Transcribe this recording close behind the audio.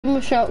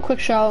a shout, quick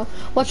shout.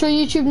 What's your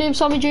YouTube name,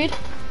 Sammy Jade?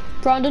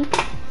 Brandon?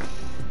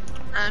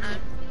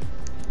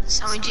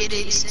 Sammy Jade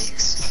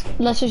 86.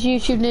 That's his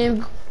YouTube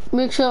name.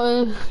 Make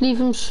sure to leave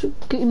him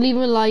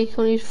a like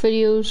on his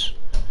videos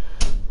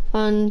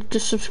and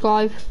just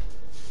subscribe.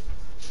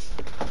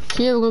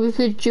 So yeah, we're gonna be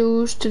playing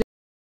duos today.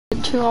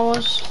 2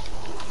 hours,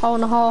 hour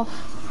and a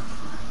half.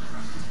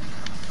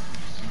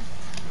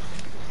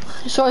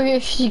 Sorry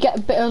if you get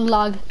a bit of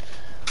lag.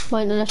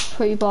 My internet's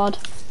pretty bad.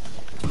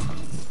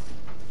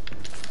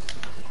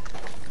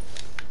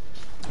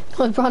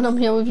 Oh, Brandon, I'm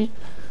here with you.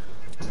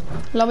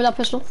 Allow me that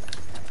pistol.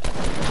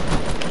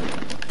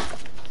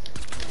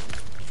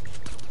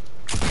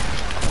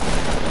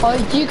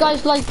 Oh, do you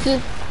guys like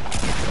the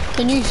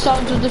new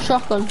sounds of the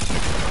shotgun?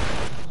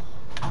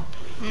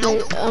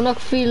 Nope. I'm not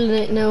feeling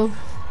it now.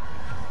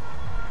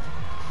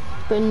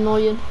 Bit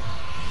annoying.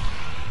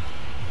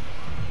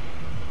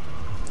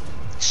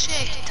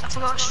 Shit, I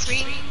forgot to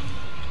stream.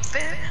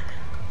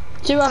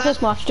 Do after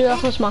this match, do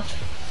after this match.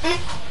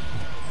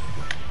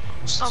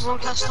 Stop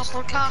broadcast, stop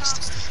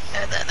broadcast.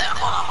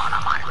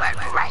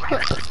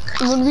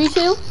 You want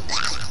retail?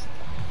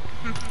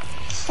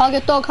 I'll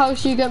get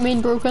doghouse, you get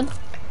main broken.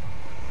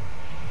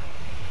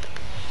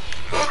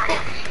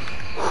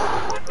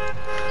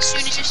 As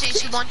soon as you say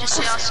someone, just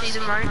say I'll see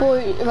them right.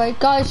 Boy, right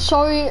guys,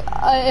 sorry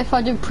if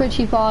I did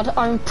pretty bad.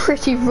 I'm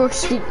pretty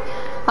rusty.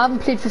 I haven't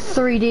played for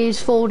 3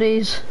 days, 4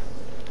 days.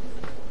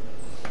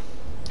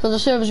 Because the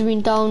servers have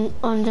been down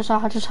and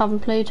I just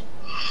haven't played.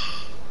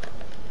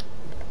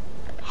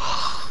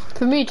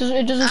 For me, it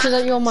doesn't say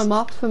that you're on my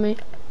map for me.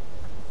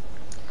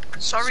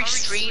 Sorry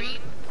stream,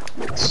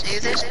 say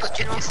this, but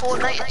you know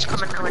Fortnight it's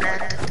coming to an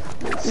end.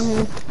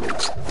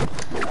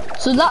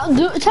 So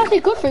it's actually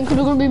a good thing because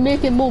we're going to be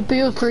making more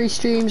BO3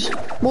 streams,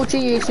 more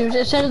GTA streams.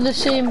 Instead of the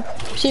same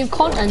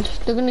content,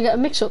 they're going to get a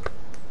mix-up.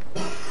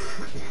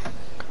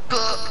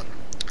 But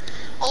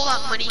all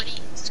that money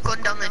is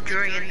going down the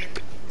drain.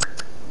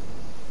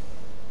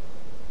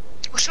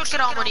 We should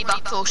get our money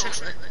back though,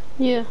 shouldn't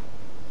we? Yeah.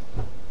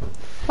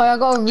 Oh, I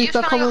got a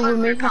Reaper coming with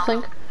me, I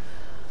think.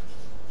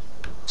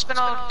 Spend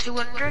all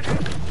 200.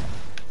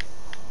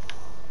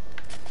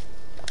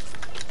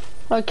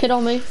 Alright, kid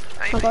on me.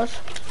 Right. Oh gosh.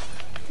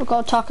 I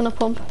got attack and a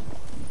pump.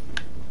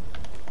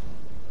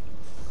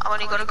 I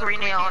only got a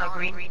green AR and a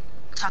green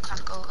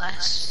tactical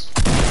less.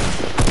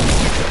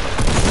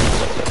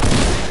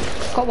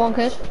 Got one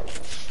kid.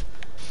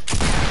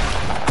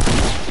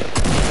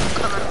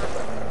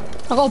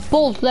 I got a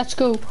bolt, let's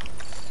go.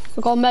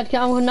 I got a medkit,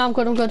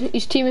 I'm good.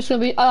 His team is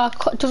gonna be, it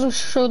doesn't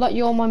show that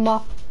you're on my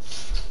map.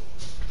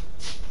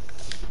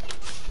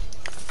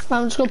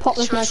 I'm just gonna pop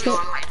this medkit.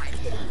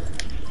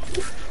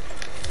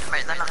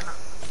 Right then,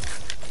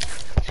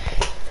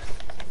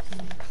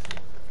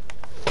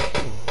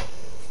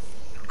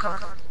 come on.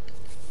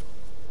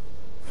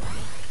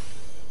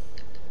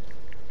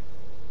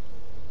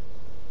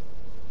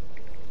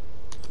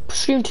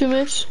 Stream 2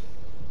 minutes.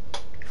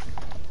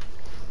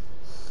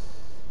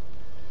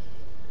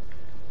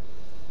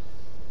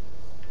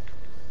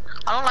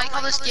 I don't like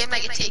how this game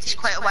like it takes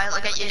quite a while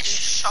to get your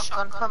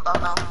shotgun pump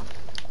out now.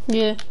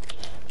 Yeah.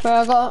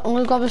 Right, I'm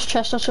gonna grab this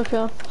chest that's up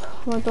here.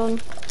 Am I done?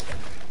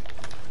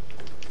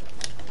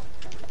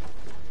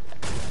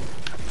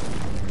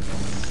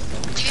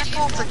 Do you get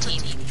both the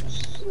team?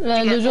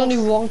 There's only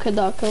one kid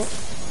that I got.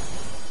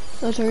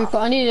 There's a Reaper.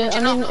 I need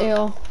an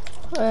AR.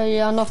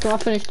 Yeah, I knocked him. I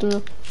finished him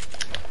though.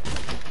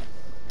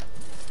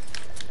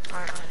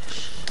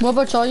 What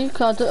about you?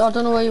 Cause I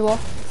don't know where you are.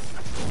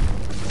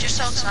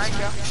 Just outside,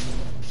 yeah.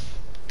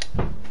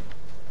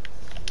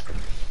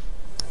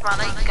 Right,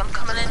 like, I'm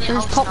coming in your I'm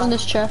house just popping now.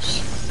 this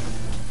chest.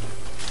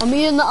 I'm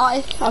in the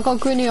attic. I got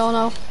greeny on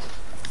now.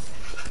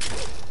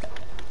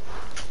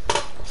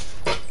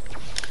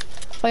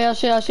 Oh yeah,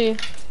 I see.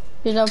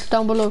 You're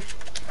down below.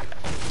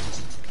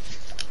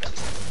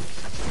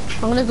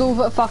 I'm gonna go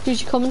over to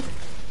factories. You coming?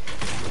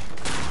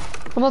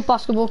 I'm at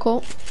basketball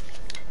court.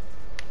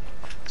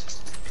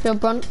 Yeah,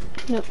 Brent.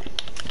 Yep.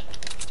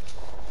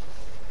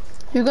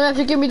 You're gonna have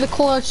to give me the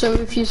call out so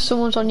if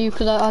someone's on you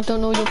because I don't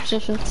know your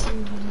position.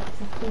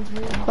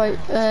 Right,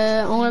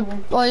 I'm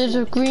gonna. Oh, there's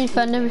a green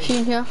vending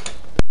machine here.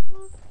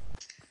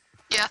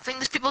 Yeah, I think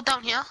there's people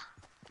down here.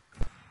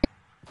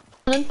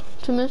 2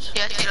 minutes.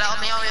 Yeah, chill out,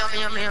 on me.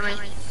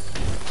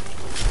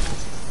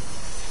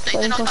 Like,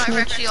 they're not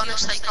directly on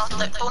us, like,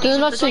 They're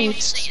not see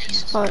seeing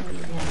us. Alright.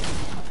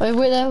 Wait,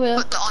 wait there.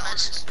 But they're on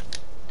us.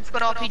 They've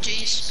got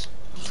RPGs.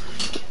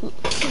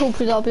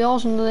 Hopefully that'll be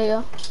awesome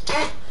later.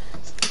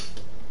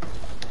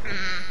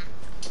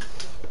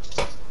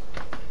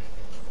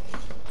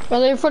 Are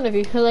they in front of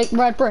you? They're like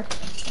red brick.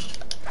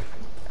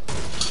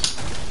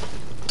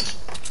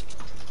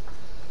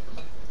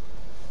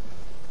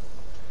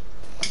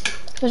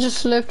 There's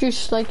just slurp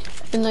juice like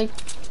in like.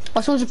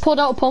 Oh, someone just pulled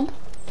out a pump.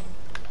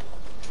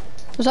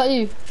 Was that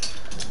you?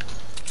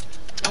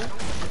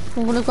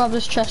 I'm gonna grab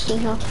this chest in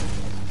here.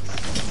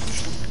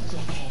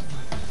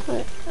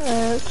 Right,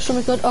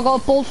 something good. I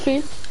got a bolt for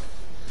you.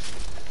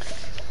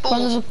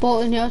 When there's a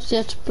bolt in here, yeah,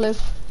 it's blue.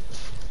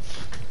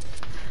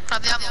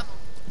 Have the ammo.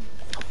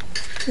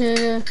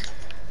 Yeah.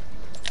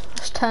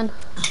 That's 10.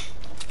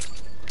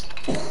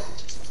 You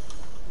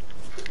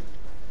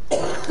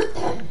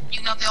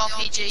can have the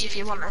RPG if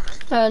you want it.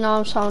 No,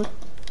 I'm sound.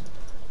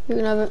 You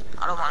can have it.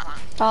 I don't want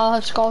it. I'll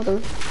have Scar though.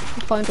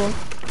 I'll find one.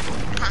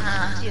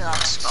 You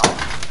have Scar.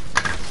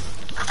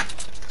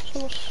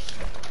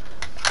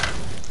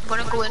 I'm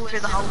gonna go in through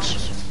the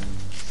house.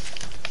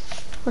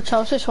 Which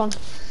house? This one?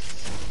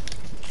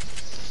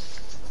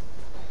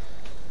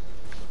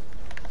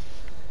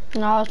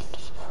 Nah,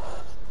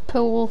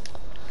 pool.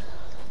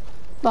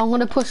 But I'm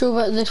gonna push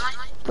over to this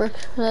brick.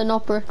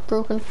 Not brick,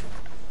 broken.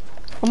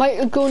 I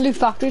might go and loot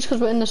factories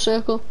because we're in the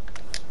circle.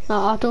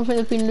 Nah, I don't think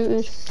they've been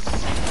looted.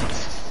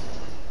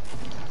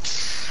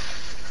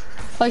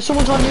 Like,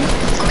 someone's on you.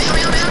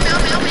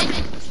 On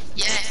me.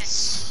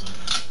 Yes.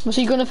 Was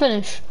he gonna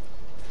finish?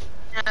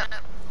 No.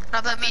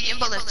 Another medium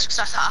bullets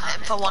because I hit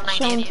him for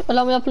 198. Sound.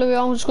 Allow me that blue.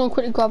 I'm just gonna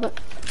quickly grab it.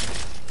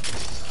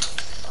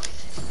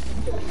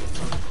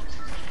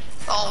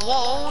 Oh,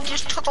 whoa,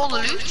 just took all the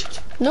loot?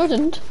 No, I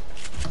didn't.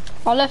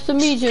 I left the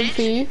medium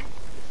for you.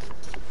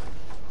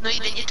 No, you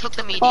didn't, you took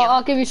the medium. Oh,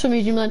 I'll give you some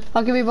medium then.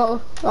 I'll give you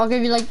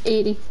like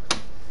 80.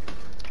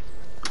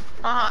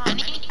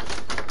 Any?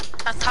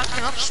 That tagged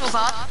him up so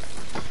bad.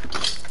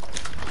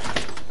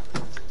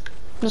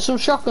 There's some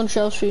shotgun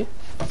shells for you.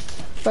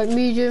 Right,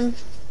 medium.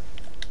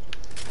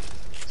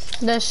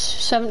 There's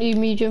 70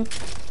 medium.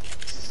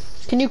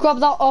 Can you grab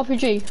that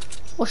RPG?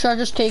 Or should I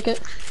just take it?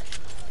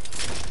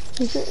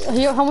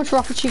 Here, how much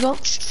rockets you got?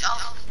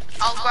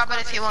 I'll grab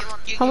it if you want.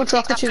 How much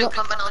rockets you got?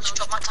 I'll just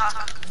drop my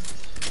tag.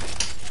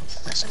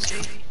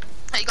 SMG.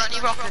 Hey, you got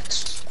any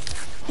rockets?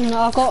 No,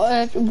 I've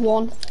got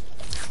 1.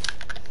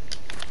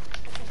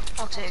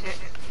 I'll take it.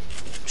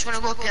 Just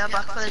gonna go up here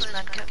back for this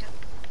medkit.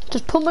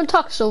 Does pump and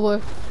tack still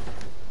work?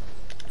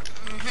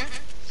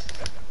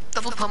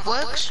 Double pump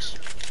works?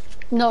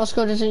 Not as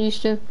good as it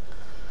used to.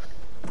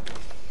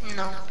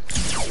 No.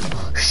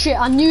 Shit,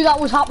 I knew that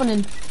was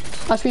happening.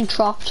 I've been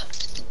trapped.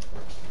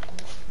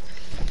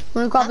 I'm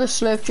gonna grab this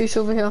slurp juice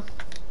over here.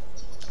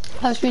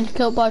 I've been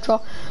killed by a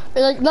trap.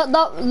 Like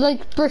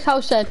that brick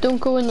house there, don't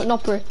go in that,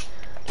 not brick.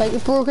 Like the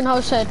broken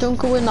house there, don't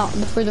go in that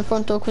through the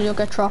front door because you'll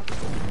get trapped.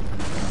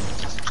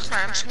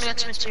 Sorry, I'm just gonna get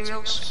some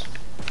materials.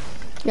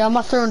 Yeah, I'm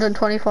at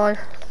 325.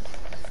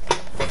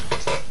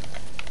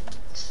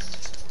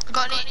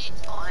 Got any?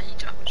 Oh, I need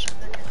to have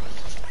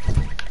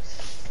something.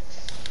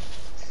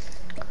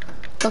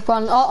 Look,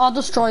 Brandon, I'll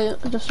destroy it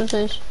just in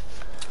case.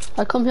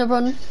 I come here,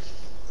 Brandon.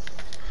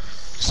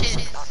 See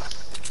it.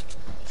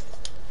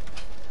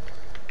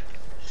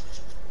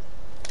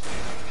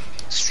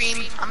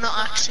 Stream, I'm not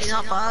actually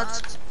that bad.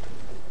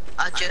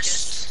 I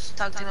just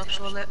tagged him up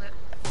so a little.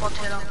 What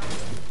hit on?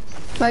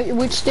 Right,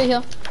 we'd stay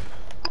here.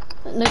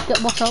 Let's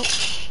get watch out.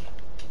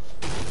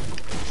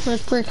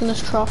 Let's break in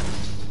this trap.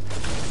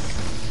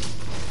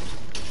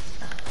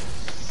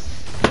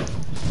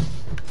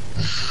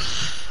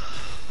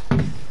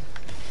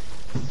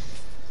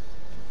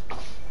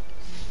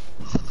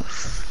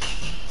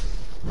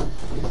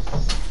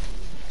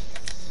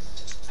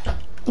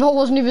 No, it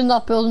wasn't even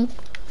that building.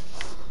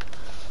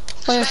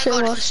 Oh yeah, shit,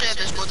 it was.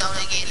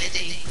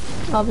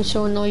 I'll be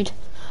so annoyed.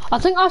 I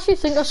actually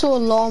think I saw a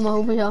llama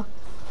over here.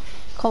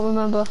 Can't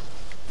remember.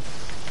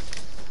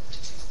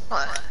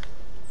 What?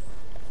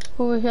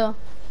 Over here.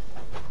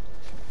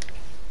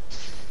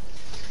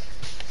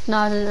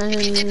 Nah, I didn't.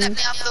 You didn't let me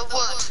have the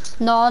wood.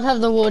 No, I'd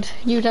have the wood.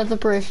 You'd have the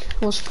brick.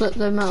 We'll split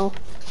the metal.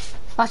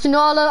 Actually, no,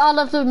 I'll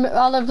have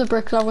the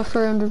brick. I'll have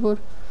 300 wood.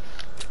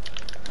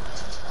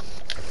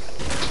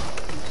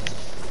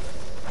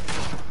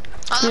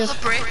 I'll have the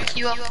brick.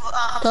 You have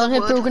Don't the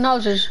hit wood. broken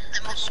houses.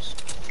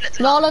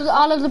 No,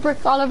 I'll have the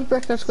brick. I'll have the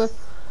brick. That's good.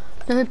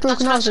 Don't hit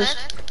broken houses.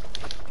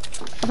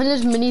 I think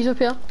there's minis up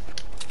here.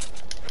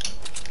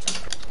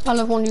 I'll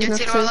have one. You can have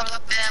two. Little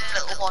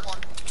one.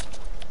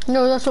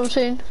 No, that's what I'm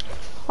saying.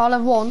 I'll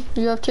have one.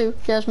 You have two.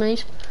 There's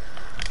minis.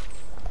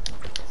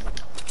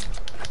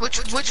 Which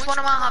one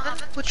am I having?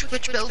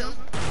 Which building?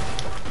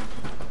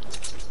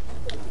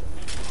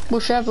 We'll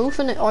share both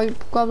in it. I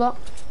grab that.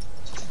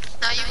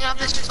 No, you can have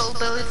this full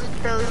building.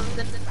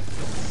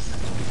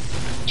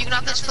 You can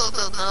have this full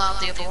building and I'll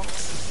have the other one.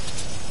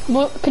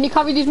 Well, can you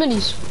carry these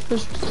minis?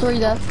 There's 3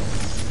 there.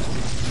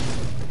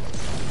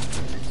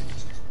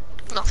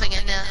 Nothing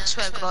in there, I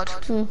swear to God.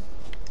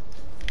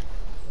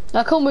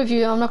 I'll come with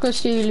you. I'm not gonna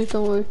steal your loot,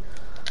 don't worry.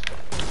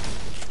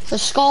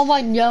 There's skull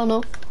white and yellow,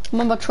 no?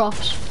 Remember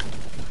traps.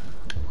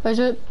 Where's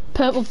it?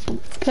 Purple,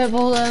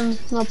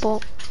 not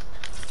bot.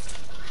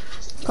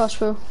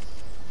 Crossbow.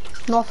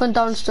 Nothing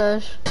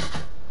downstairs.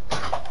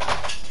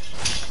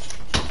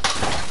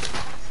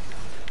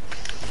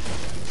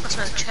 That's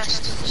where the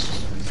chest is.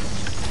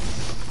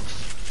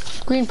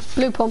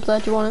 Blue pump there,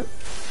 do you want it?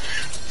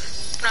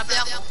 Grab the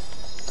apple.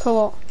 For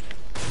what?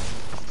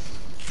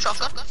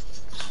 Shotgun.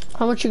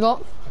 How much you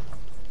got?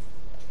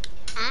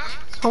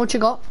 How much you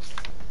got?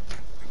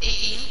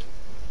 80.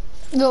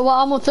 No, well,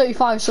 I'm on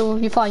 35, so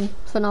you're fine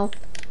for now.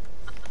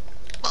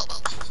 Well,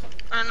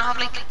 I don't know, have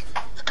like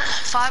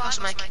 5 or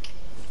something.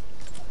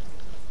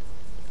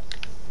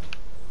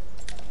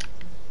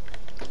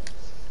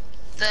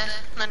 there,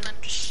 and then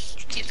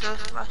just keep the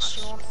rest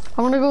you want.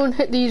 I'm gonna go and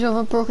hit these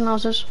other broken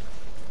houses.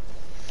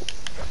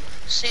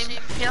 Same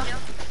here.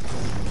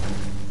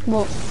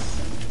 What?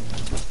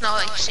 No,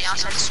 like, see, I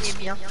said same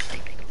here.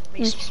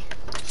 Like,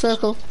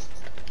 Circle.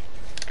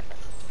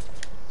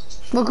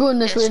 We're going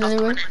this way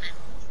anyway.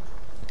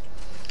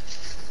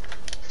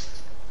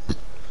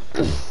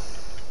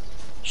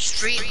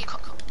 Stream,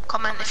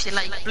 comment if you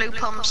like blue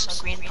pumps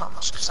or green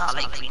pumps, because I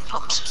like green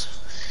pumps.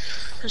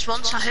 Because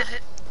once I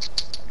hit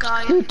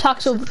guy... Ooh,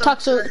 taxo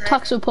pumps.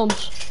 Taxo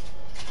pumps,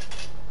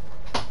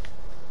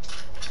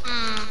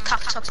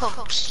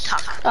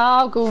 tack.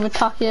 I'll go with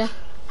attack, yeah.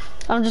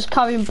 I'm just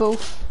carrying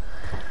both.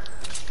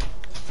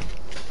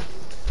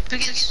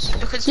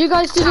 Because you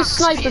guys do the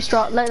sniper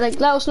strat, like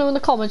let us know in the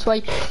comments why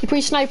you put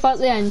your sniper at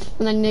the end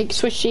and then you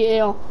switch to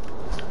your AR.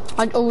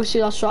 I'd always do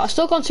that strat. I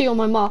still can't see you on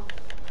my map.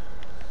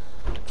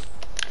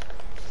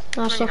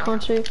 I still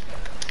can't see.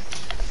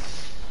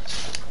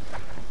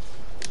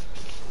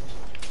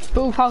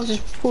 Both houses,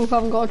 both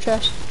haven't got a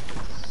chest.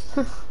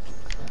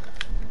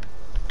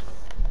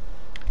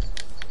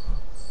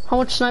 How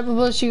much sniper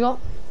bullets you got?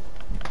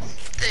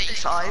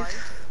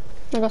 35.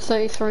 I got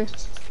 33.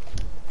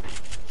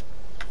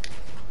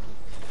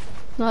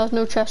 No, there's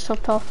no chest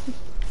up top.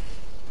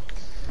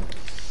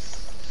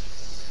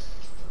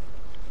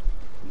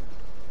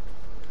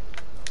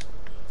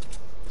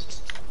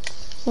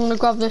 I'm gonna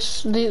grab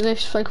this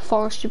like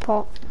foresty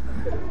pot.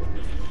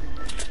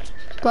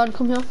 Brad,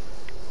 come here.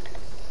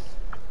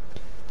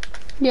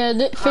 Yeah,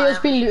 the field's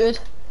been looted.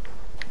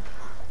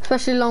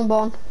 Especially long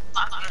barn.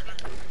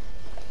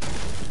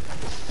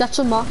 That's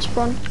a match,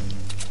 Bron.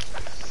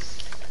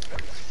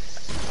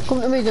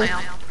 Come to me though.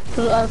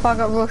 If I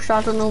got rushed,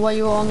 I don't know where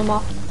you are on the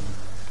map.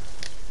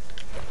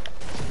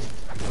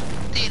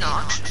 Do you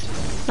not?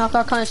 No,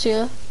 I can't see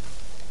you.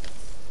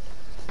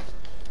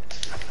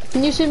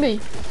 Can you see me?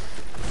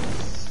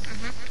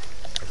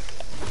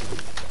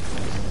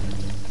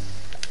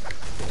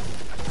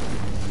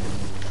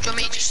 Do you want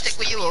me to stick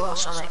with you or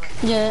something?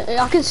 Yeah,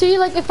 I can see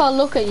like if I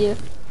look at you.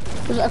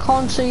 Because I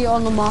can't see you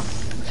on the map,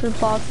 which is a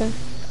bad thing.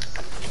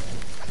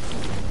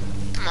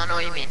 I know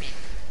what you mean.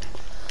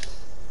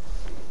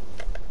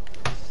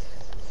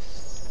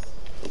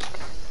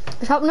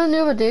 It's happening the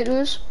other day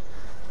to us.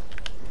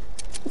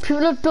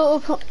 People have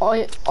built up.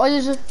 Oh,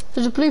 there's a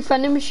blue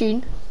vending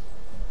machine.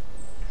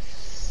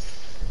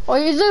 Oh,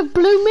 is there a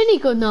blue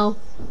minigun now?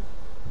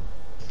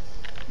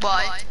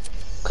 Why?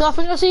 Cause I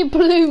think I see a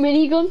blue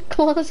minigun.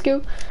 Come on, let's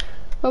go.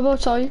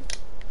 Whereabouts are you?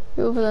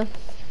 You're over there.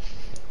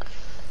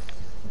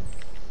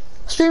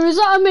 Stream, is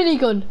that a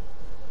minigun?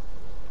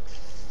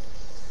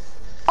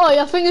 Oh,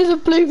 yeah, I think there's a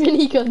blue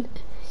minigun.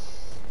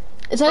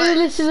 Is that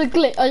this is a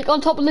glitch? Like on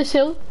top of this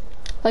hill,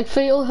 like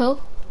Fatal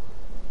Hill.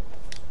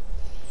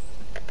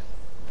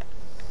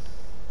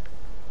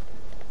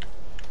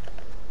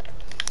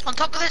 On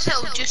top of this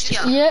hill, just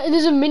here. Yeah,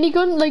 there's a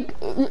minigun. Like,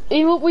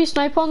 aim up with your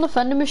sniper on the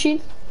vending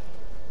machine.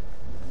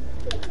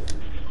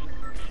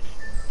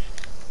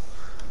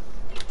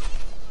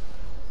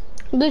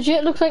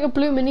 Legit looks like a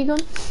blue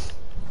minigun.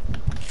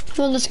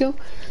 Come on, let's go.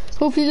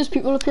 Hopefully there's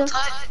people up here.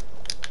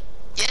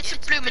 Yeah, it's a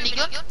blue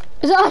minigun.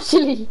 Is it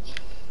actually?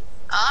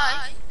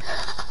 Aye.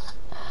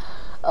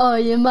 Oh,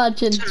 you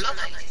imagine. It's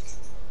lovely.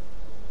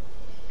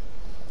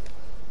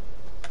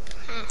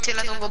 Till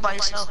I don't go by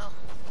yourself.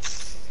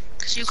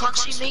 Cause you can't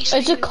see me. So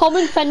It's a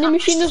common vending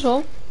machine as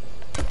well.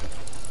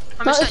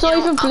 No, it's not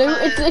even blue.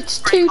 It's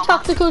two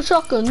tactical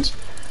shotguns,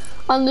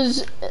 and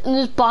there's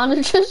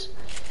bandages.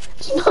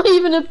 It's not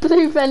even a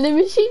blue vending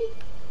machine.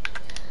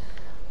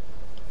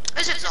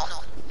 Is it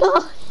not?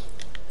 No.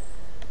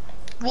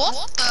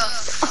 What the?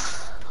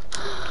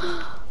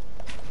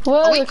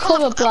 We're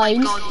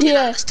colourblind.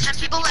 Yeah. There's 10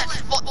 people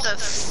left. What the?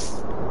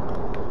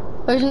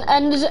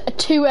 There's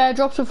two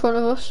airdrops in front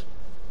of us.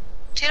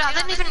 Dude, I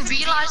didn't even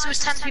realise there was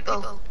 10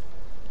 people.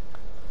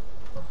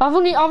 I've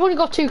only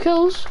got 2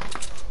 kills.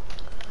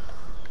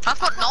 I've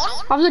got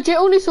none. I've legit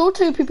only saw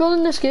 2 people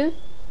in this game.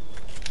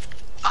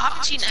 I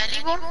haven't seen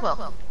anyone.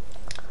 Well,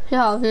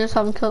 yeah, we just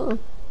haven't killed them.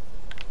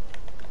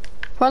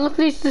 Well, look at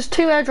these. There's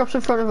 2 airdrops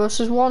in front of us.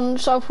 There's one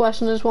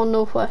southwest and there's one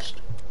northwest.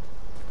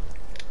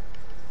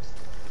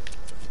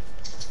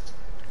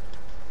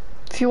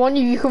 If you want,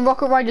 you can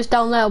rocket ride us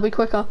down there. It'll be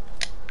quicker.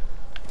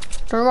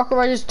 Don't rocket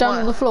ride us down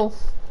to the floor.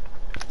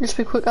 Just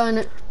be quicker in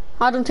it.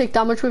 I don't take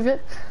damage with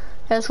it.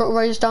 Yeah, let's rocket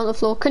ride us down to the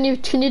floor. Can you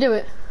do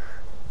it?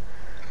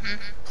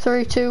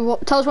 3, 2, 1.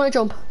 Tell us when to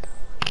jump.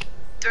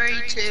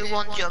 3, 2,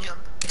 1, jump.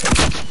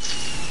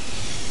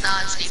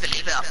 Nah, just leave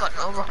it. I've got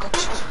no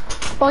rockets.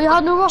 Oh, you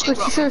had no rockets,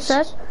 you should have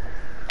said.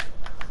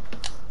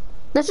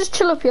 Let's just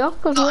chill up here,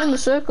 because we're in the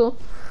circle.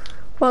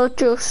 Well,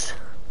 just.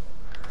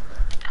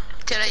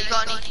 Taylor, you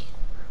got any?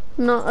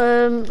 No,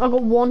 I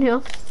got 1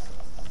 here.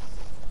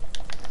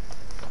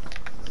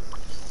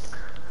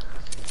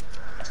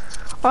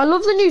 I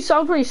love the new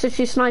South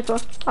 360 sniper.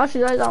 I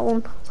actually like that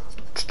one.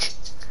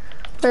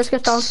 Let's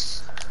get down.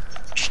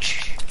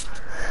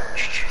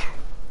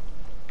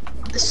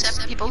 There's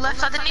 7 people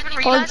left. I didn't even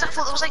realise. I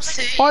thought there was like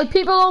 3. Alright,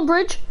 people on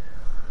bridge.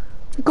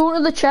 Go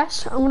to the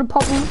chest. I'm gonna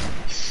pop him.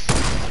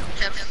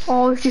 Yep.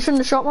 Oh, you shouldn't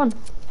have shot one.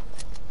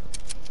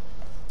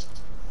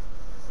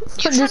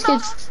 You This should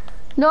kid. have.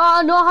 No,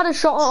 I had a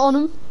shot on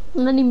him,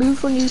 and then he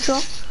moved when you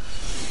shot.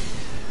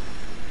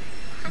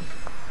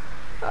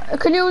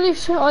 Can you only?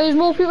 Oh, there's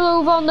more people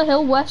over on the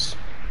hill west.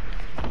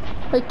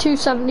 Like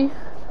 270.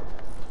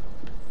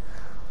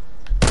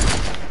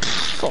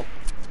 Fuck.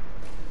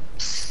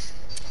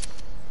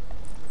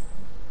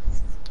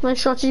 Nice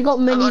shots. You got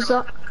minis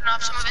that.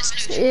 Have some of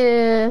his loot.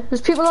 Yeah,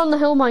 there's people on the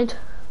hill, mind.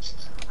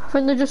 I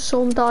think they just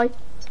saw him die.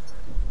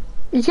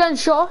 He's getting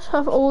shot.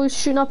 I'm always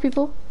shooting at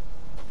people.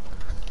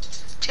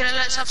 Taylor,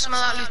 let's have some of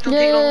that loot. Don't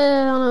take it all.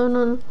 Yeah, I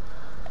know.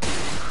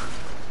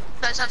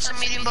 Let's have some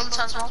medium bullets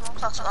as well.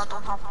 That's what I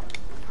don't have.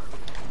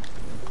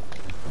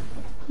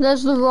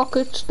 There's the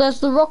rockets. There's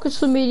the rockets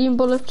for medium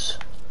bullets.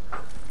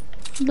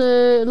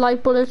 The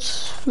light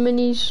bullets,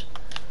 minis.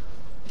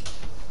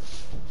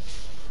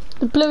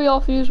 The bluey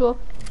off you as well.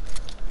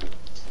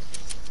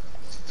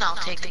 No, I'll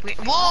take the green.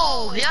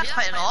 Whoa, he had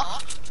quite a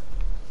lot.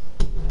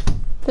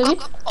 Did he?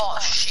 Oh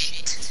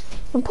shit.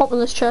 I'm popping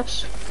this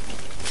chest.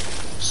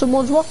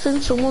 Someone's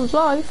watching, someone's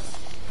live.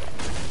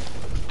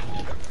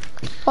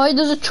 Oh,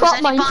 there's a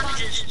trap mine.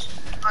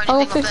 I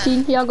got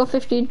 15, yeah, I got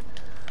 15.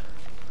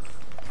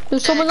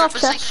 There's someone in that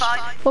chest.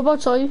 What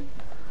about you?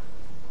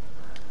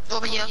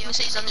 Over here, you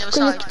see he's on the other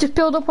side. Just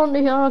build up onto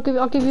here, I'll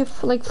give you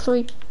like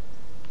 3.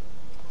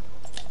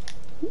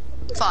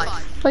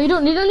 5. Oh, you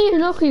don't need any,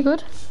 look, you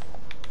good.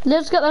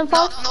 Let's get them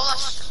 5. No,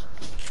 that's...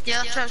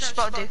 Yeah, that's what I was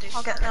about to do.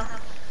 I'll get there.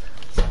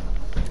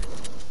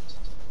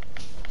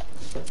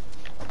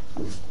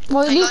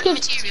 Well, I these got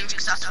kids, materials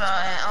because that's where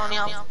I only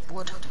have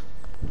wood.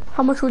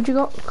 how much would you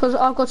got? Because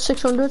I've got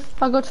 600.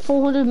 I got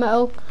 400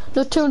 metal.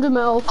 No, 200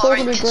 metal,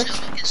 400 Alright,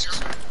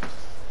 bricks.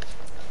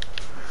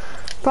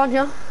 Brand,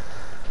 yeah?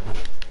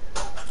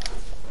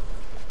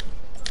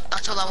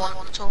 That's all I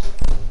want, that's all.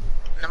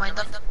 Never mind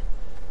that.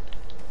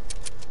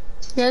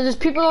 Yeah, there's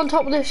people on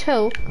top of this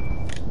hill.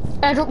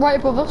 Airdrop right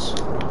above us.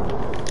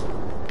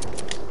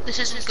 This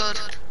isn't good.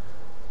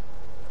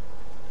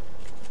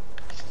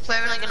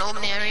 We're in like an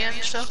open area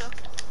and stuff.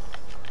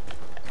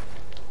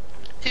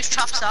 Whose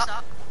trap's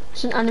that?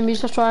 It's an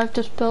enemies, that's why I've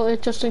just built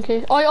it just in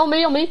case. Oh, on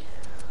me.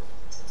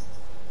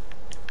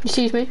 He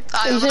sees me.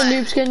 He's in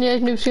noob skin, yeah,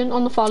 he's noob skin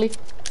on the valley.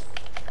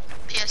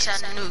 Yes,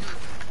 and noob.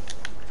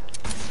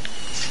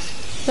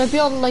 They'd be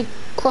on like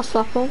cross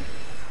platform.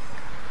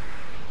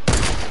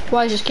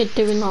 Why is this kid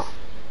doing that?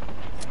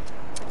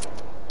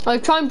 I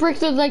try and break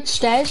the like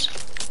stairs.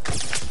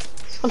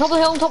 On top of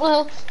the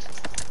hill,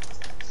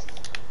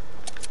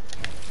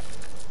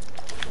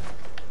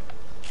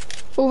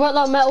 Over at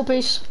that metal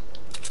piece.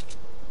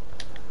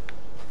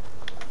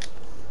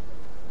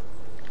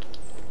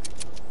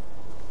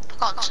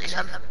 I can't see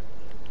them.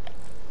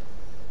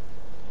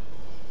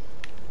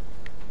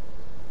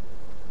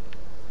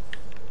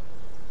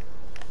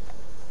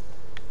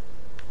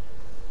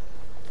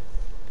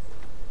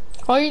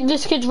 Oh,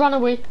 this kid's ran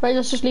away. Right,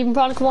 let's just leave him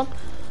run, come on.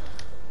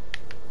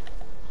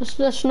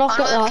 Let's not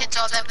get that.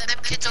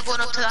 Them kids are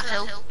going up to that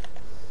hill.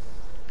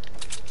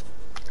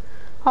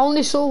 I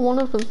only saw one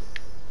of them.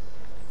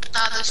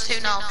 Ah, there's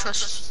 2 now,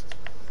 trust.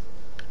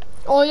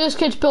 Oh, this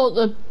kid's built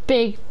a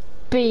big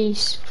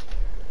beast.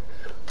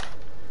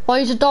 Oh,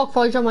 he's a dog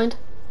fight, don't mind.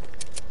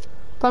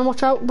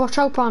 Brandon, watch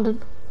out,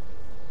 Brandon.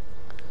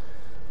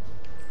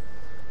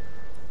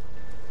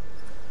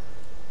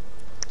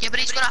 Yeah, but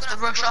he's gonna have to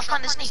rush off,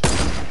 man, isn't he?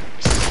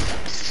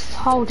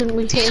 How didn't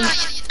we hit him?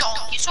 You dog,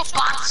 you're so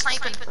bad at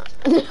sniping.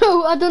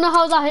 No, I don't know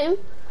how that hit him.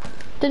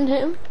 Didn't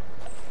hit him.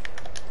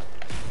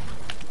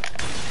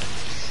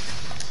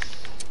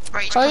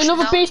 Right, Oh,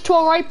 another base to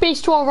our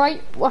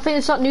right, I think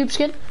it's that noob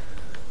skin.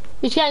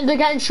 They're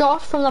getting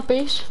shot from that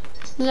base.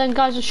 And then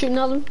guys are shooting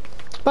at them.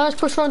 But let's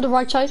push around the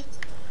right side.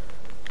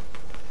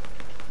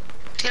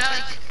 Can I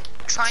like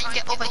try and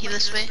get over here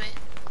this way?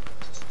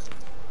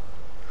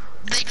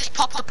 They just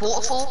popped the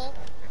waterfall.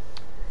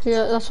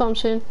 Yeah, that's what I'm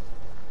saying.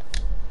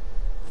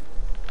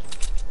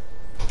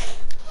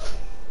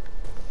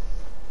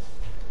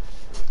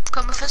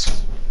 Come with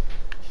us.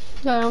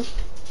 Yeah, I am.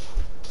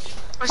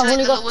 I've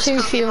only got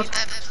 2 shields.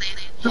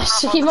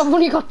 Yes, I've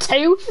only got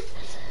 2.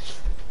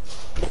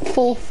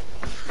 4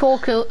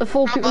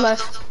 people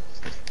left.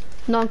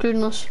 Not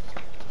including us.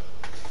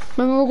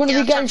 Remember, we're going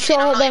to be getting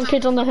shot at them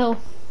kids on the hill.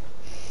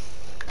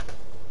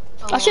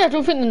 Oh, Actually, I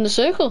don't think they're in the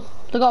circle.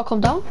 They gotta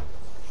come down.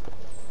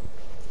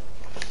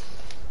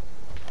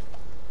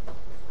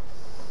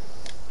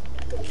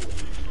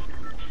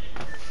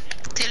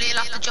 Till you'll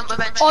have to jump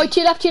eventually. Oh, to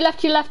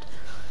your left.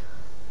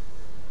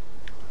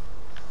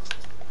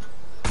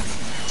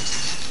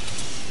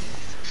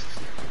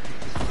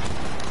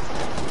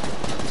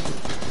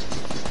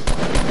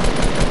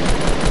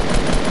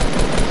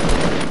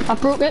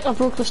 I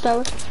broke the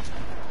stairway.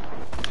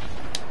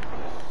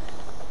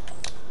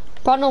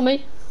 Brandon on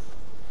me.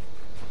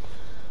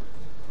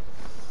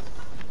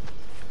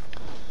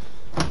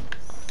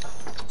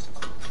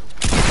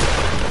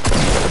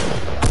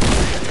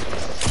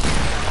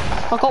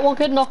 I got one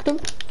kid, knocked him.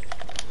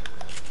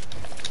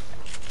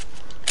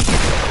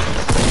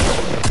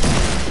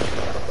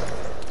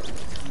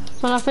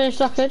 When I finish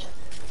that kid,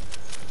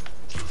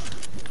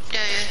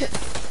 Yeah.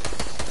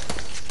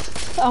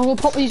 I'm gonna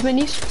pop these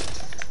minis.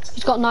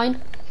 He's got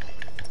 9.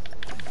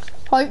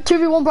 Right,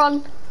 2v1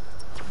 Brandon.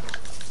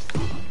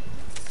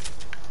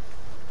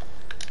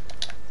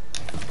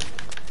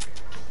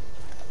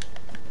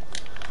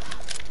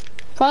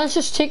 Let's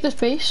just take this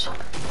base. I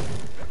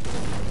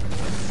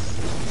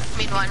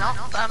mean, why not?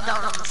 But I'm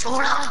down on the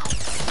floor now.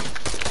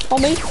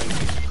 On me.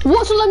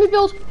 What's let me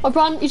build? Oh,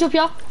 Bran, he's up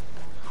here.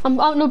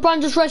 No,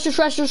 Bran, just rest. I'm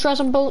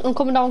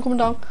coming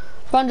down.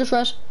 Bran, just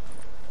rest.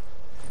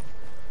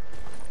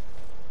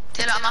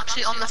 Taylor, I'm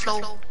actually on the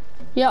floor.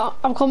 Yeah,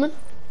 I'm coming.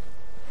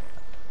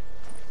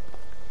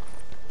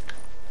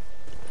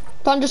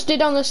 Bran, just stay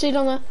down there.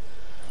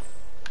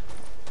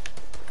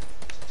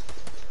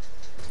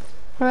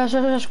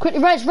 Res, quickly,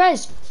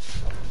 res!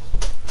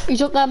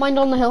 He's up there, mind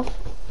on the hill.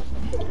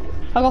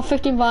 I got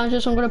 15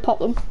 bandages, so I'm gonna pop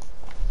them.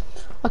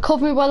 I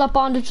cover me well that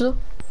bandage though.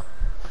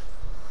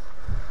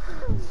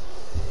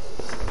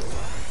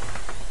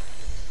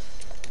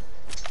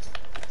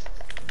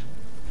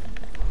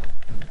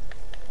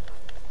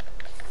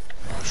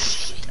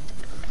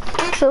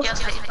 So.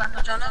 Yes, I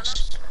bandage on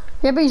us.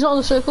 Yeah, but he's not on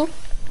the circle.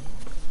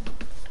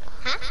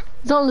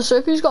 He's not on the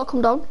circle, he's gotta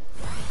come down.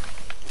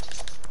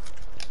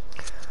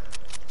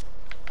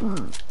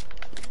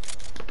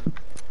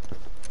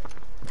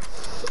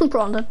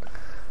 Brandon.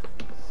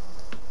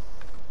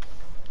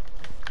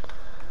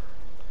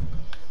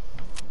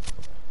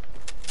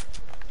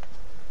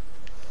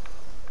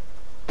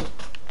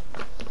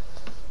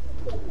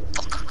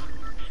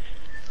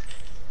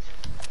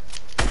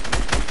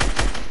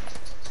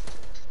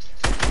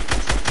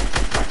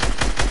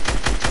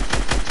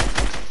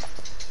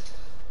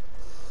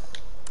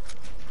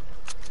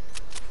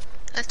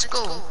 Let's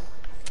go.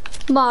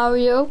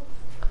 Mario.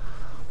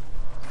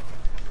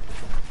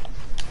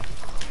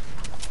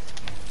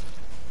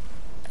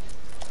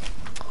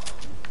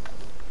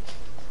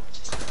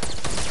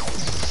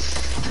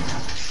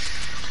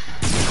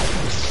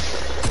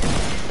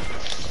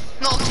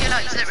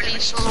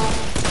 Solo.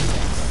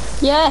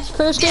 Yes,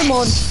 first game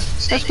on.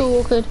 Let's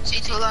go, kid. See,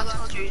 told that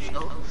told you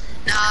so.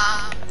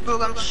 Nah, bro,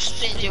 I'm just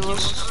spinning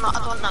duos. I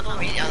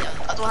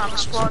don't have a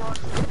squad.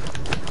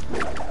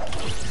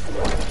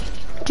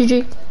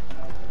 GG.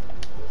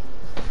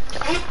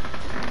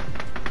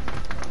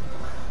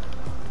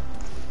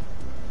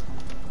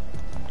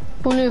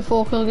 Only a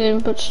 4-kill game,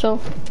 but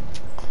still.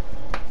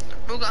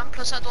 Bro,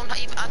 plus I don't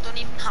even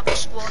have a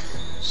squad.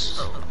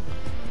 So.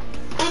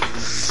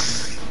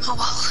 Oh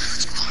well.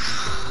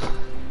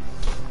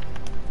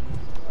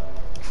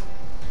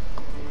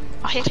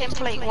 I hit him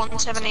for like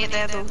 178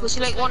 there though. Was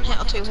he like 1 hit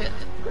or 2 hit?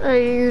 I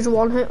used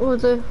 1 hit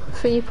with the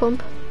thingy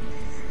pump.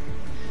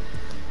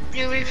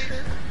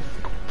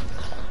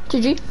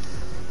 GG.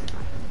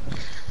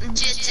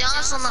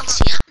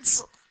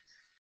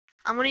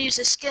 I'm gonna use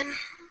this skin.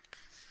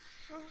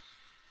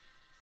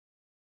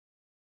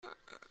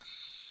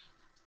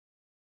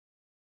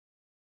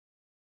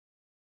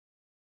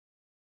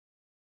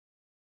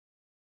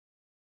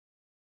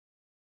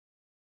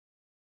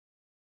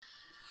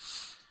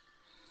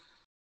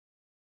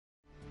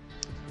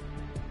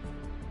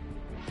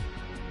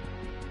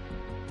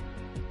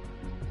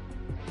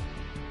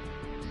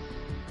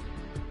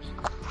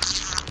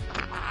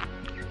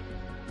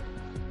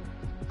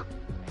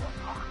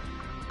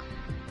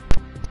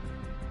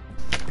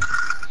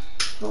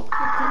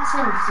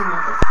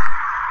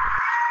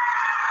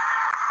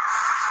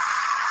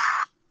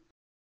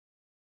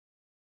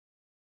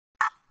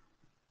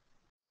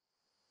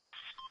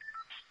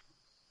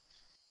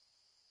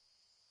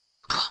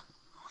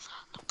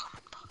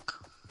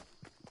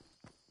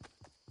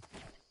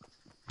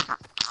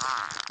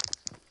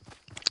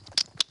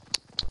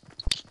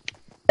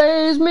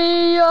 Raise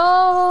me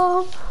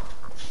up.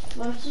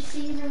 What's the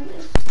scene?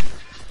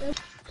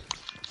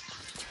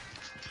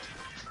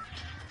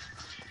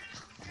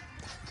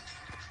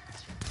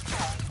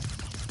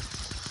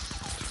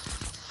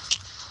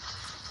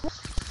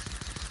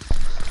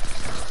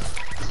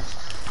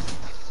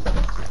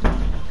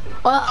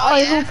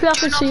 I hope you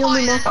can see on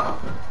the map.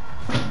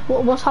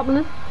 What's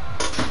happening?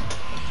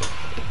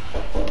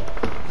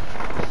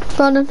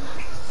 Brandon.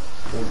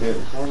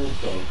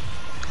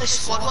 The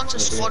squad wants a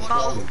squad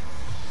battle.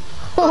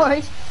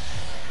 Alright.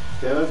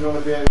 Go, do you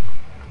wanna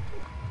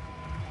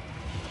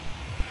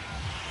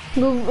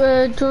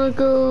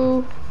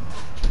go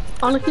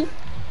Anarchy?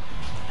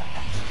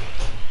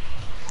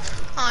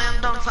 I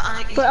am down for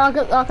Anarchy. But I'll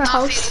get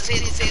house.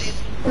 Fail.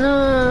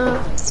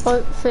 No.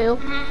 Oh, fail.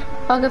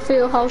 I'll get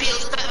fail house.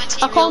 Fail's better I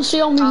material. can't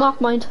see on my map,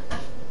 mind.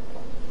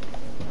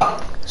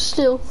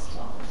 Still.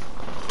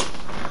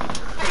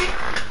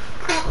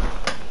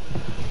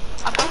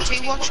 I've got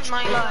 2 watching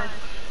my live.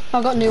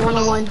 I got new one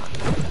on mine.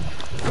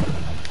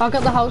 I'll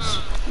get the house.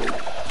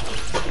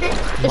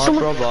 My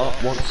brother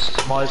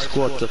wants my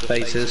squad to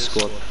face his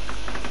squad.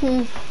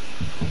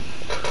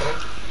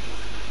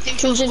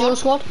 Who's in your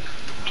squad?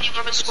 In your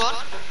brother's squad?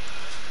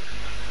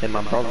 In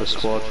my brother's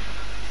squad.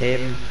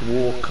 Him,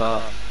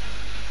 Walker,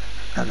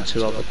 and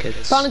 2 other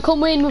kids. Brandon,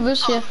 come in with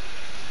us here.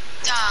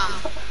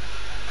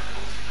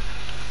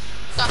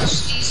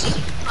 That's easy.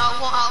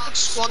 I'll have a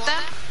squad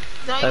then.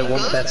 They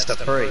want best of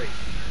 3. Do you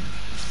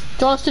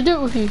want us to do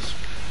it with you?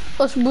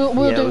 We'll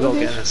Yeah, do we've it got to with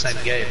get you. in the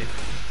same game.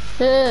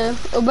 Yeah,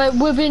 but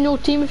we'll be in your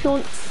team if you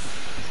want.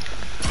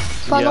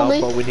 Plan on Yeah,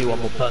 me. but we need one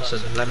more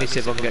person. Let me see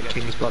if I can get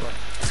King's Blood.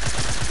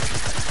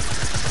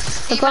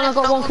 The plan, I've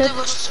got one kid.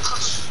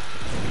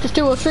 Just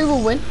do us 3,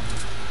 we'll win.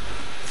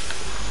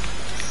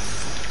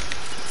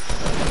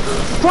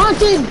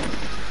 Brandon!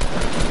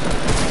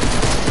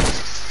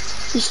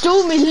 You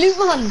stole me loot,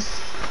 man.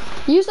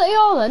 Use the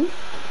AR then.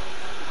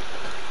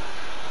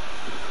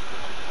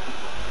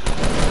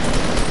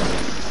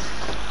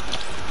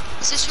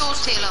 Is this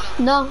yours, Taylor?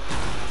 No.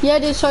 Yeah,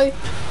 it is, so.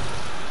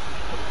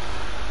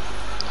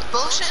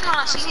 Bullshit, man.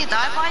 I seen you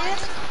die by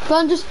it.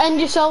 Then just end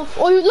yourself.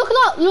 Oh, look at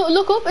that.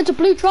 Look up. It's a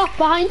blue trap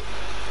behind.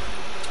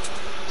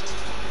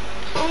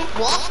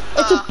 What?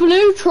 It's a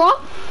blue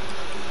trap.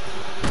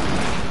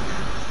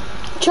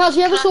 Chaz,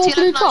 you ever saw a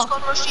blue trap?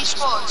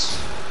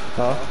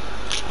 Huh?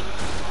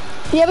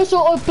 You ever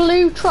saw a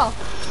blue trap?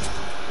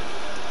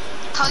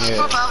 Tell your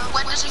brother,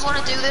 when does he want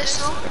to do this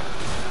though?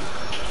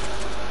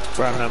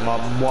 Brandon,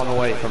 I'm 1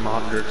 away from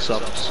 100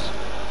 subs.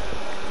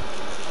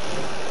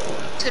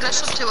 Taylor,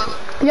 sub to him.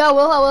 Yeah, I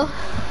will.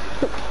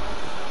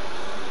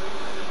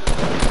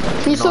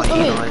 Can you sub to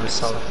me? 99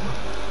 subs.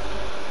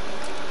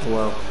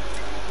 Well.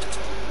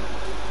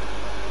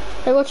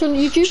 Hey, what's on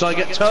YouTube? Should I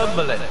get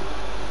Turbulent?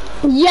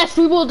 Yes,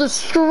 we will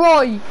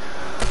destroy.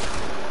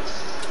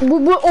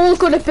 We're all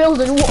good at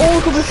building. We're all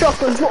good with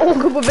shotguns. We're all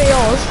good with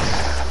ARs.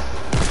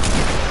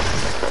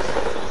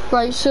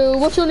 Right, so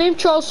what's your name?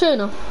 Charles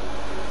Turner?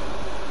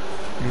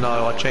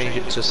 No, I changed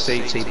it to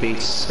CTB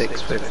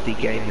 650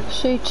 Gaming.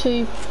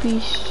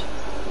 CTB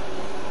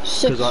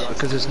 6.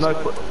 Because there's no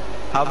point.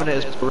 Having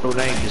it as a real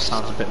name just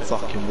sounds a bit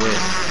fucking weird.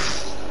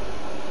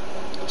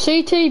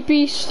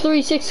 CTB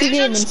 360 Who's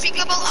Gaming.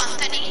 unspeakable,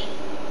 Anthony?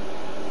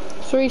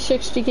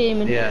 360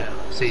 Gaming. Yeah,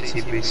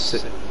 CTB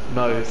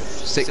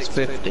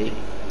 650.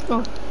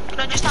 Oh, Can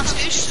I just ask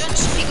who's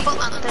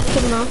unspeakable, Anthony?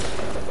 come now.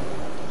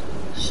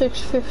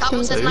 650. That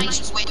was a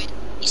nice win.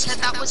 He said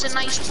that was a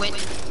nice win.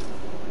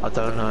 I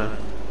don't know.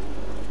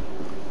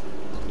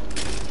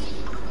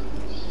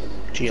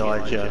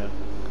 G.I. Joe.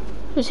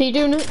 Is he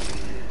doing it?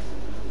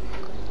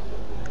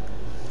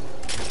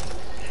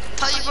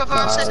 Tell your brother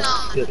I said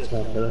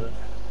no.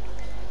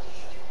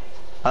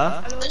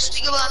 Huh?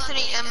 Unspeakable,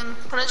 Anthony,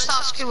 can I just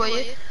ask you, were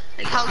you?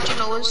 Like, how do you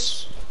know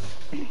us?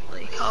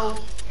 Like, how?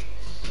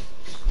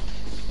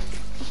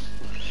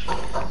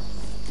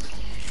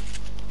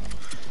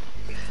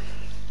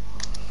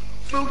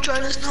 Bro,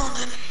 join us now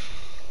then.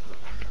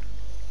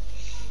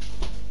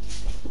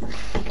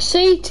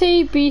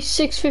 CTB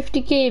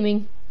 650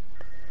 Gaming.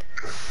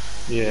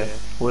 Yeah,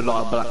 we're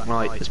like a Black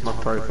Knight, it's my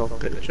profile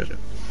picture.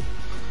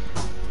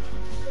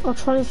 I'll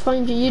try and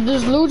find you.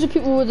 There's loads of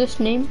people with this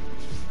name.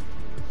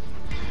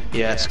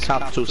 Yes,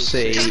 capital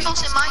C.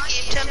 Turnbull's in my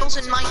game, Turnbull's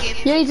in my game.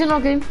 Yeah, he's in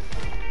our game.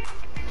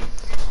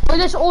 Oh,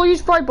 let's all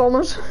use bright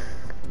bombers.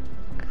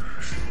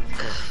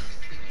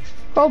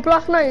 Oh,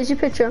 Black Knight is your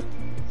picture.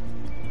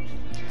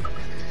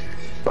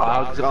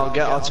 I'll tell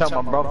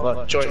my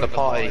brother, join the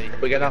party.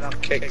 We're gonna have to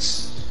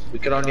kicks. We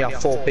can only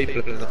have 4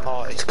 people in the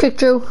party. Let's kick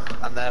Joe.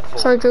 And therefore.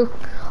 Sorry, Joe.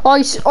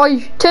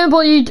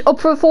 Turnbull, you up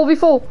for a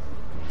 4v4?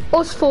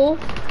 Us 4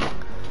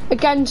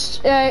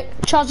 against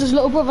Chaz's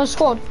little brother's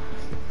squad.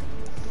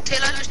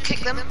 Taylor, just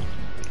kick them.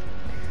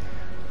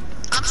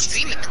 I'm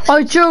streaming.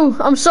 Oh, Joe,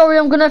 I'm sorry,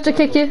 I'm gonna have to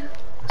kick you.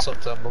 What's up,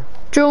 Turnbull?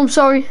 Joe, I'm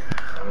sorry.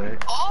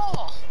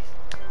 Oh!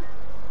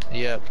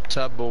 Yeah,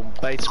 Turnbull,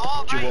 basically,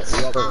 do you want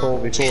the other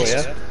 4v4,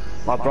 yeah?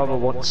 My brother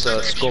wants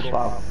a squad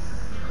battle.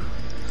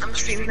 I'm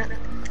streaming it.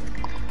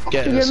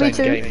 Get in Yeah, the me same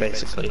too. game,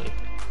 basically.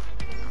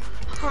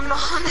 I'm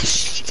not on this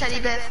shitty teddy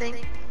bear thing.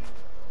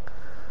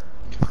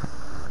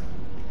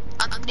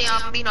 Anthony, I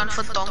haven't been on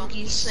for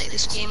donkeys like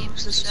this game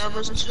because the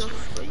servers and stuff.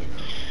 But yeah.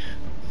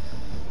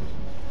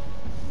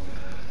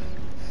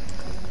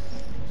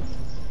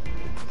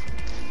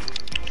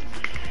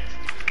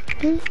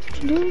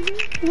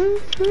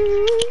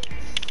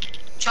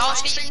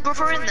 Charles, get your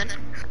brother in then.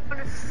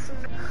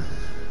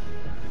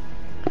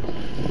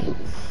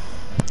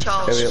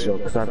 Charles. Hurry up, though,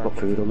 because I've got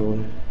food on the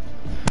way.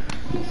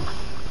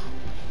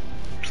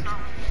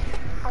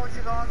 How much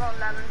you got? I got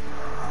 11.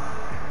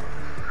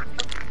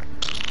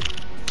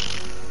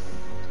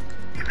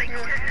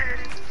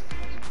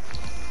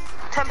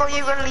 Temple,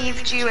 you're gonna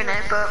leave Jew in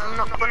it, but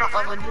we're not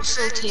bothered, we'll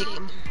still take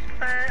him.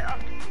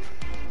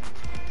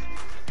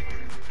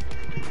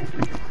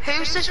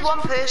 Who's this one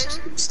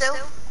person still?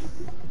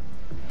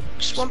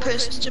 Just one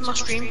person's in my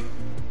stream.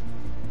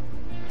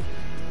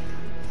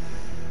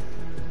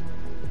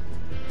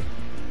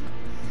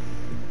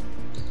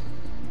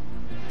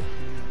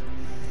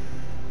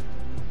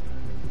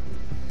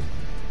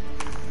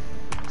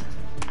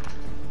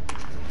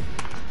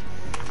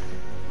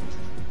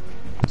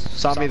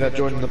 Sammy, they're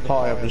joining the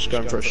party, I'm just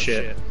going for a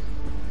shit.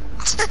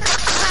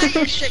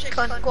 Shit,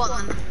 cunt, go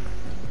on then.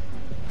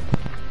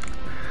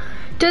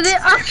 Do they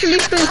actually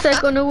think they're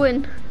gonna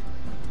win?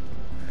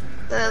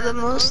 They're the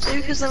most do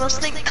because they must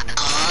think that.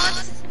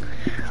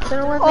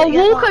 Oh,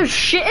 Walker's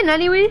shitting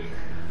anyway.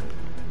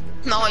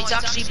 No, he's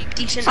actually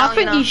decent I now,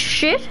 think he's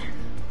shit.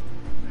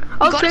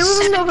 I was playing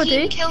with him the other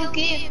day. Kill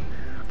game.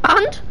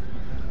 And?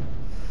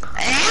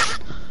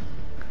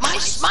 My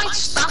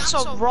stats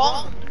are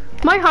wrong.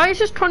 My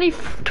highest is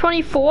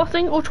 24, I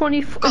think, or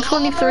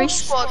 23.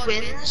 Squad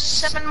wins,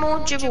 7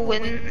 more dual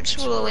wins,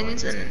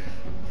 and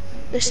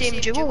the same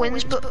dual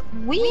wins, but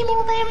way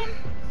more them.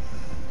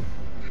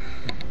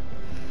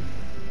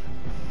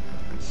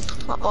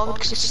 Not bothered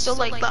because it's still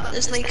like that.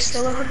 There's like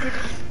still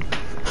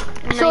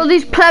 100. So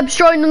these plebs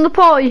joining the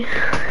party.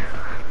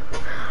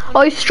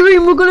 I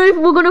stream. We're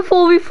gonna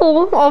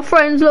 4v4 our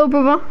friends, little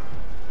brother.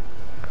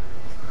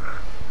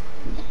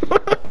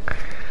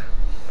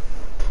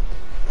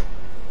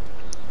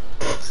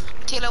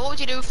 Taylor, what would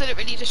you do if they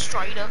really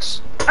destroyed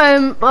us?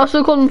 I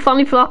also call them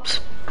fanny flaps.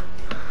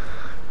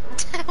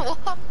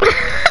 What?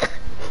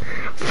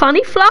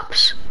 Fanny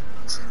flaps?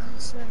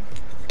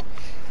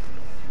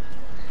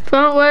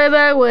 Front way,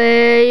 back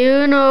way,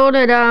 you know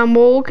that I'm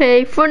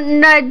okay. Front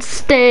night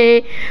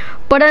stay,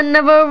 but I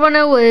never run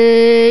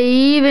away,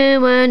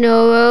 even when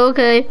you're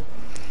okay.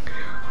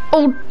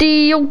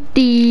 OT,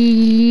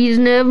 OT's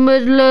never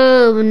much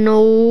love,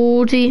 no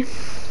OT.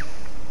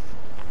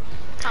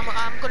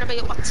 I'm gonna be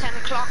up at 10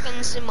 o'clock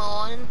in the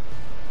morning.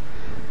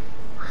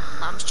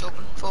 I'm just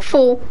joking.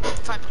 4.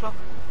 5 o'clock.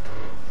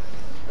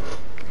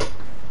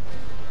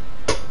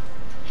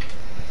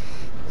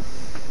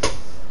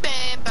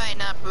 Bye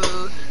now,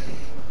 bro.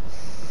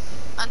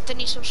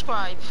 Anthony,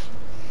 subscribe.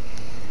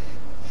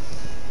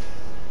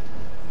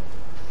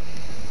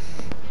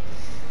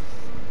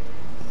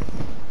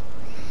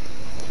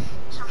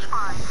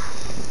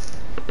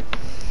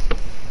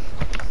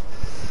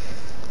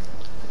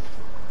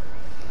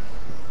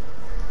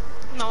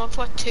 No, I've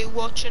got 2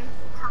 watching.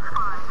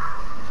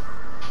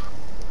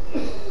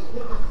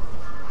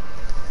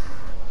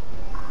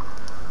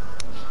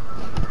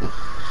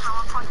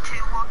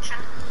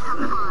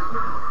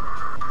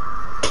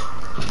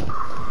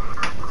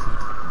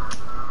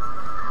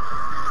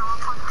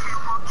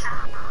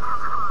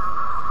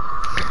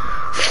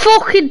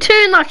 Fucking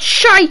turn that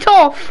shite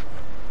off!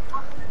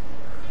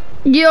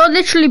 You're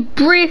literally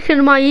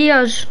breaking my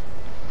ears.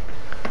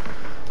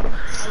 I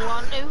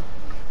want to.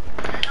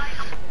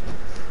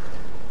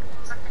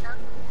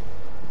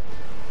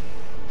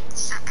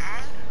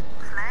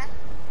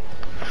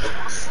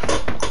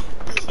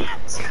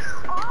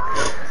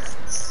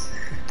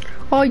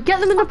 Oh, get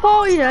them in the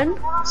party then.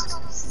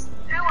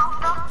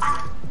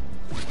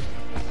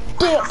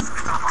 Yeah.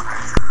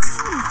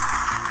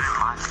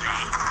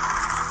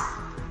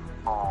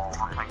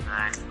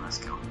 Let's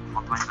go.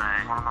 On Wednesday.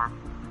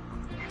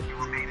 You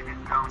will be in his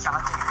own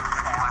challenge.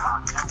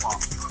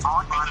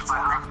 I'll take it to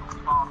a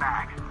small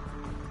bag.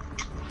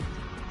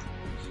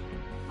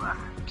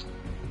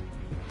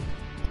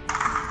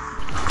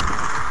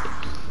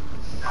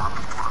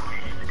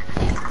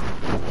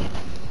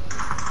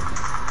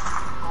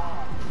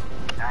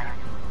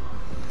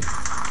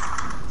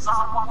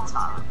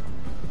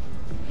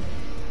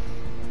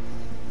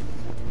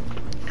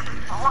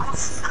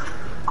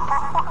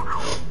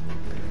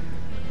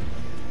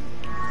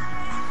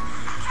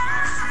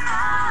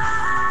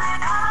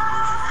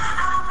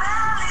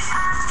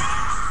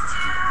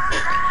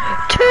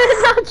 Turn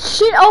that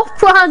shit off,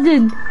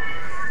 Brandon.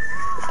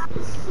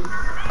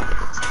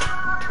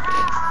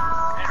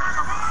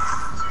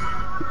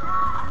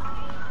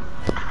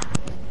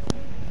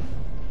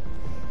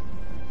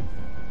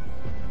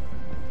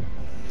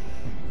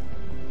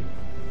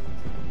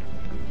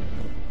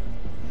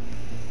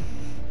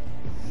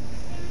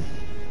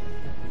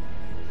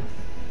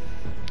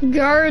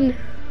 Garn.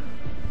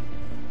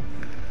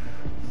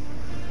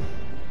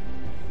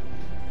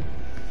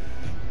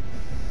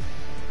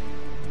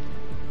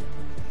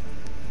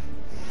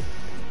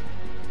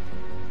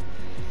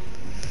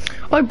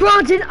 Oh,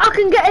 Brandon, I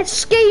can get a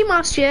ski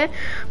mask, yeah?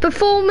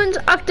 Performance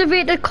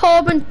activated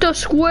carbon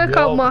dusk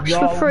workout mask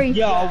for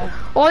free.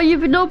 Oh,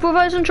 you've no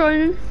brothers and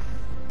joining?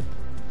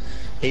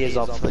 He is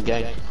off the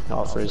game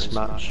after his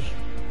match.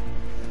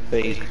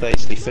 But he's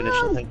basically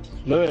finished, I think.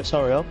 Lewis,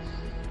 hurry up.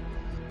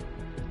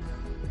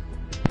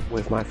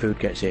 If my food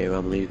gets here,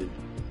 I'm leaving.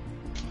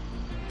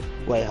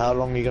 Wait, how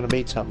long are you going to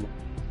be, Tam?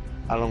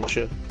 How long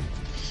should?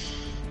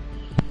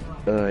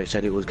 It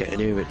said it was getting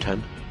here at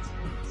 10.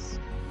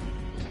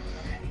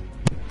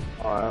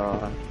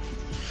 Alright.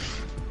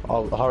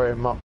 I'll hurry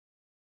him up.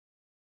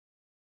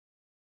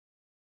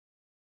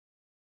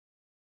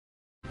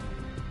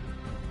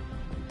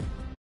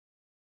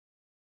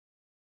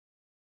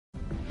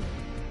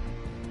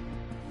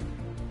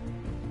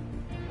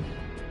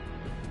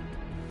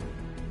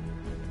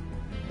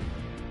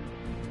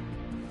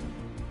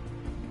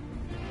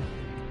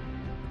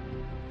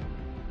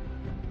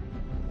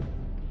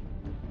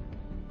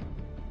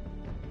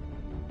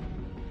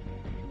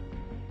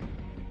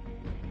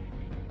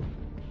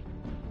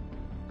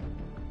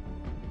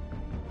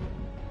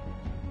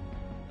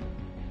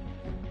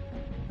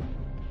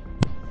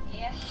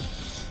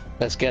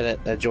 Let's get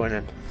it, they're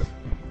joining.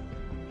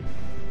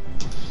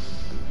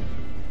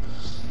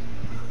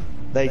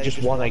 They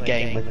just won a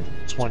game with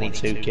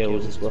 22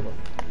 kills as well.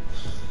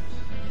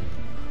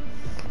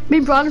 Me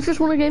and Brad have just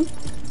won a game.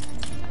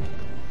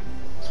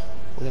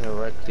 We're gonna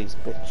wreck these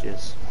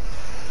bitches.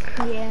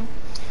 Yeah.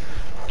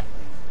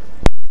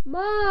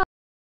 Mom!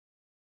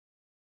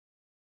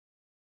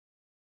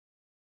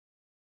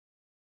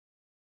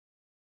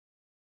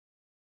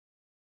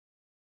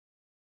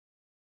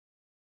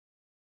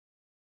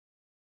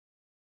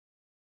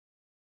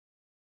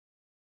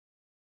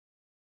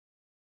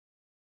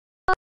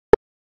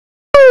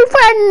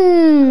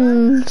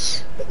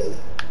 Friends!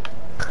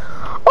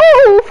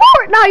 Oh,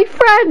 Fortnite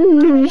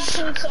friends!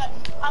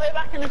 I'll be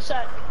back in a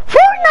sec.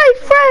 Fortnite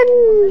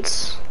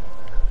friends!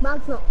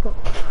 Mom's not cool.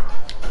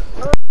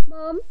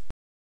 Mom?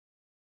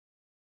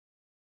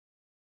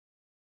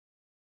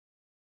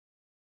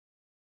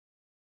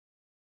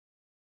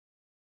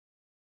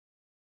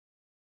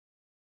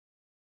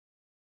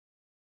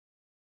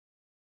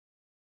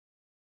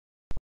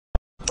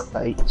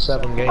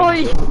 Seven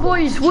games.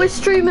 Boys, we're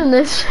streaming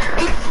this.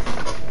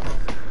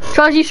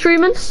 Charge you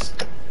streaming?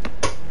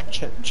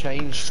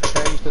 Change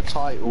the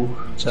title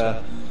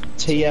to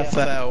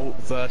TFL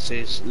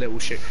versus Little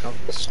Shit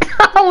Cunts.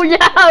 Oh yeah,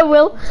 I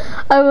will.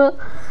 I will.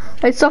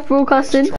 I stop broadcasting.